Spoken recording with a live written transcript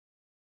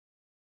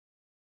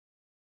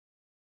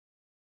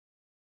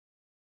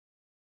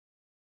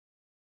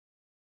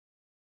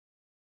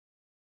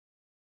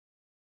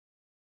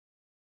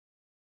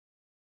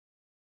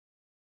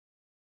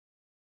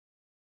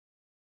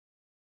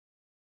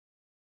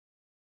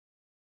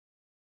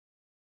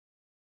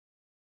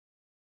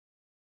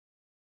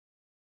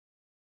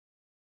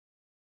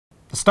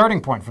The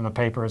starting point from the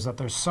paper is that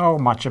there's so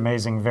much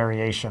amazing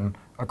variation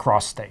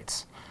across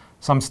states.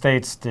 Some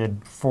states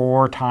did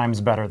 4 times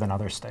better than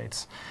other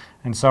states.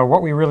 And so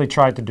what we really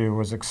tried to do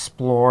was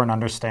explore and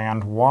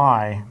understand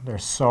why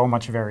there's so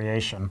much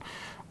variation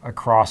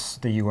across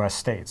the US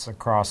states,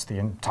 across the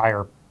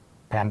entire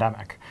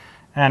pandemic.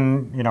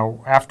 And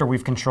after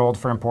we've controlled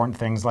for important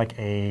things like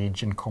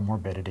age and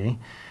comorbidity,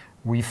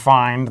 we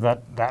find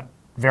that that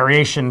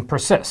variation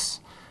persists.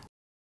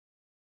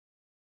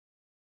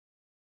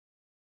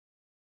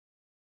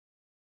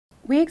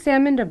 We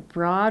examined a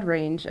broad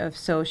range of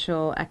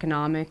social,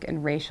 economic,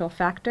 and racial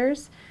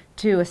factors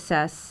to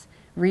assess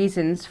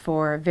reasons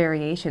for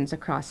variations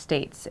across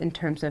states in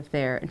terms of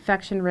their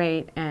infection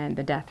rate and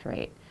the death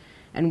rate.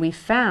 And we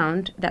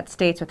found that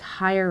states with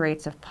higher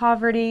rates of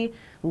poverty,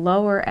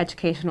 lower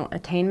educational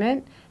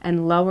attainment,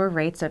 and lower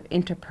rates of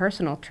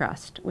interpersonal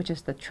trust, which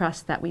is the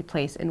trust that we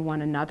place in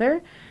one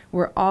another,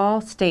 were all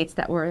states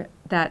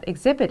that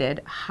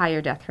exhibited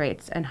higher death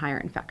rates and higher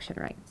infection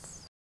rates.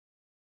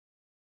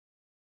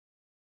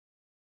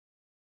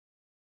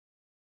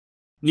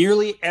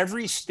 Nearly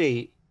every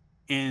state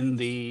in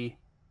the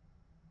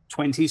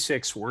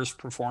 26 worst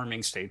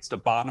performing states, the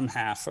bottom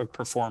half of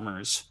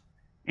performers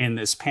in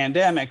this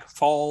pandemic,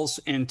 falls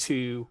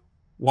into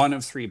one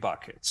of 3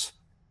 buckets.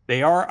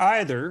 They are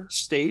either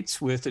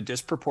states with a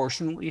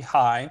disproportionately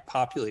high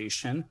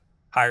population,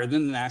 higher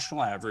than the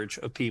national average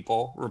of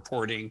people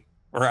reporting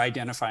or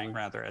identifying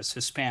rather as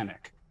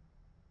Hispanic.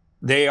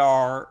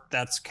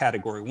 That's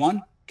category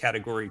 1.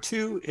 Category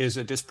 2 is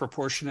a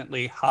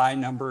disproportionately high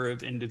number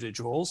of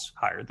individuals,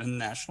 higher than the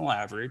national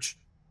average,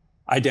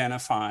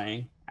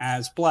 identifying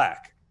as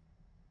Black.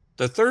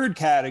 The third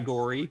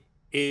category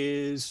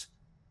is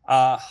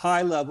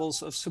high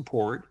levels of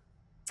support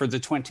for the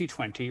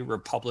 2020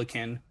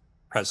 Republican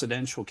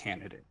presidential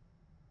candidate.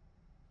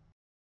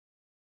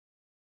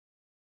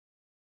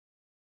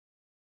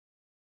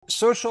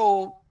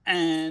 Social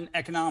and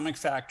economic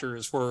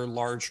factors were a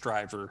large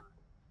driver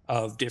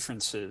of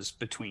differences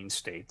between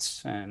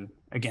states. And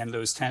again,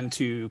 those tend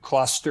to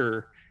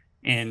cluster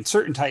in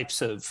certain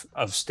types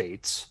of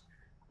states,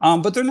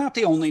 but they're not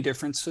the only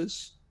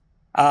differences.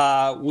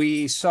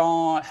 We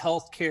saw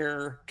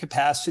healthcare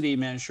capacity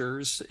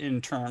measures in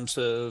terms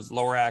of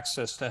lower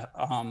access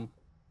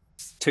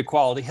to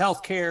quality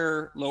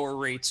healthcare, lower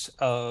rates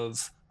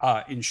of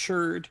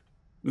insured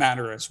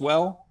matter as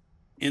well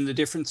in the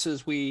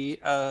differences we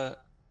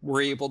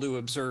were able to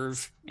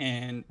observe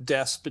in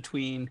deaths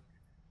between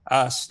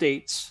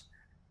states.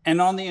 And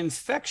on the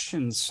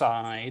infection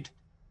side,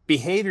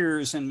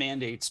 behaviors and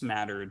mandates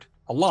mattered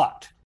a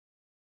lot.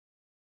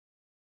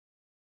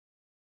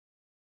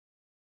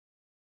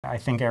 I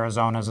think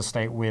Arizona is a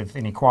state with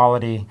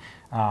inequality,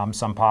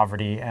 some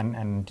poverty,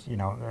 and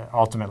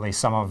ultimately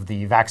some of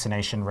the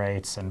vaccination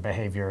rates and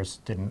behaviors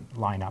didn't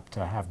line up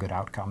to have good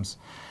outcomes.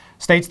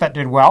 States that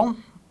did well,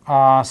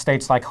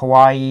 states like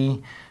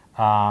Hawaii,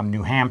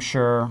 New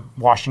Hampshire,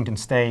 Washington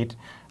State,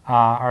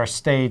 are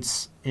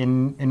states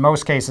in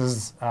most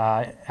cases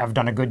have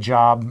done a good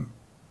job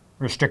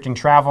restricting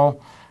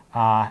travel,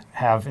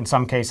 have in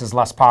some cases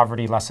less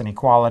poverty, less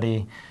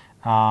inequality,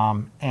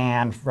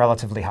 and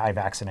relatively high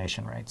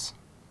vaccination rates.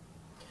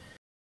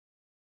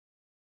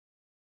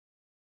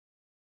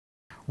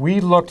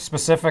 We looked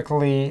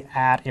specifically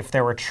at if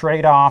there were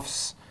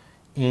trade-offs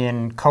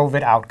in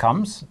COVID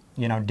outcomes.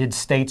 Did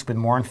states with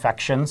more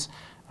infections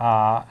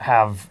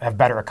have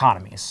better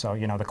economies? So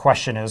the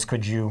question is,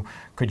 could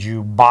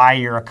you buy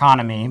your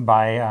economy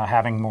by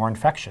having more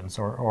infections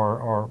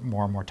or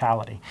more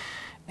mortality?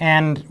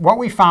 And what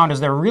we found is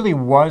there really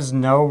was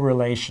no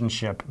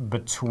relationship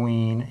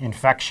between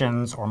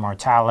infections or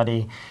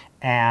mortality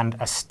and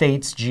a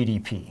state's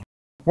GDP.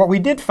 What we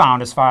did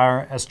find as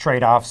far as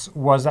trade-offs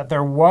was that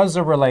there was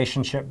a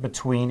relationship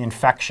between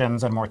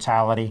infections and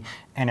mortality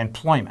and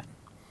employment.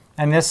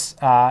 And this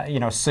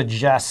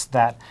suggests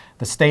that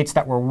the states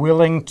that were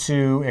willing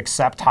to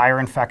accept higher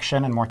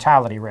infection and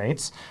mortality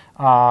rates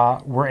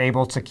were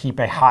able to keep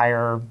a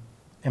higher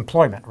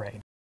employment rate.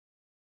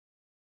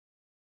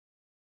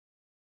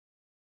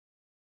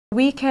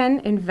 We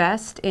can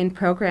invest in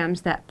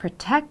programs that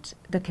protect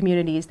the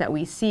communities that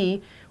we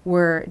see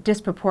were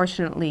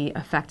disproportionately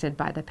affected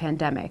by the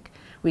pandemic.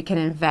 We can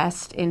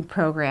invest in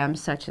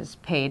programs such as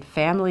paid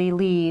family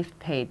leave,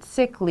 paid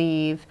sick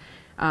leave,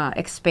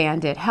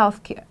 expanded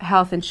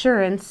health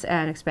insurance,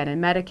 and expanded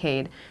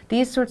Medicaid.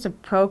 These sorts of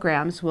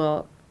programs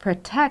will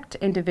protect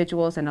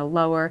individuals in a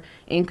lower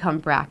income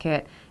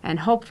bracket and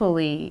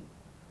hopefully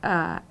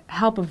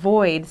help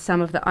avoid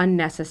some of the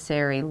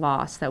unnecessary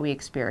loss that we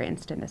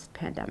experienced in this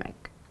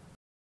pandemic.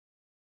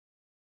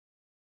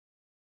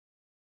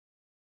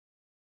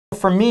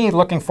 For me,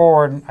 looking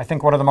forward, I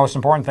think one of the most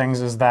important things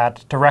is that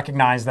to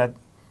recognize that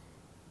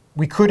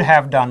we could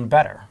have done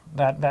better.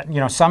 That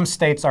some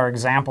states are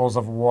examples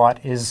of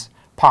what is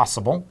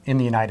possible in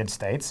the United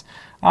States,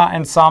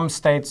 and some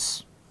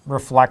states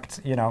reflect,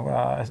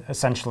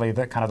 essentially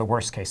the kind of the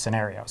worst case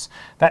scenarios.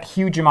 That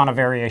huge amount of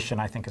variation,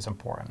 I think, is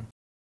important.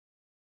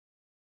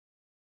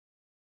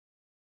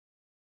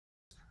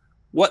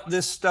 What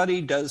this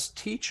study does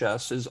teach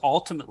us is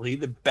ultimately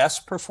the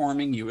best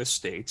performing US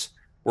states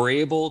were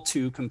able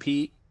to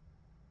compete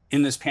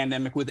in this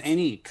pandemic with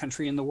any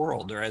country in the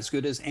world. They're as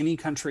good as any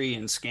country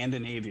in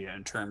Scandinavia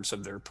in terms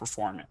of their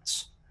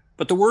performance.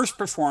 But the worst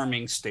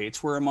performing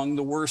states were among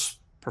the worst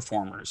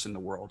performers in the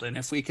world. And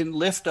if we can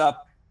lift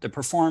up the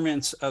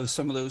performance of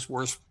some of those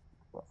worst,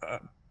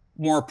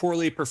 more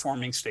poorly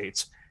performing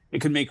states, it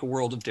could make a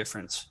world of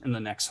difference in the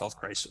next health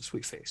crisis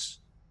we face.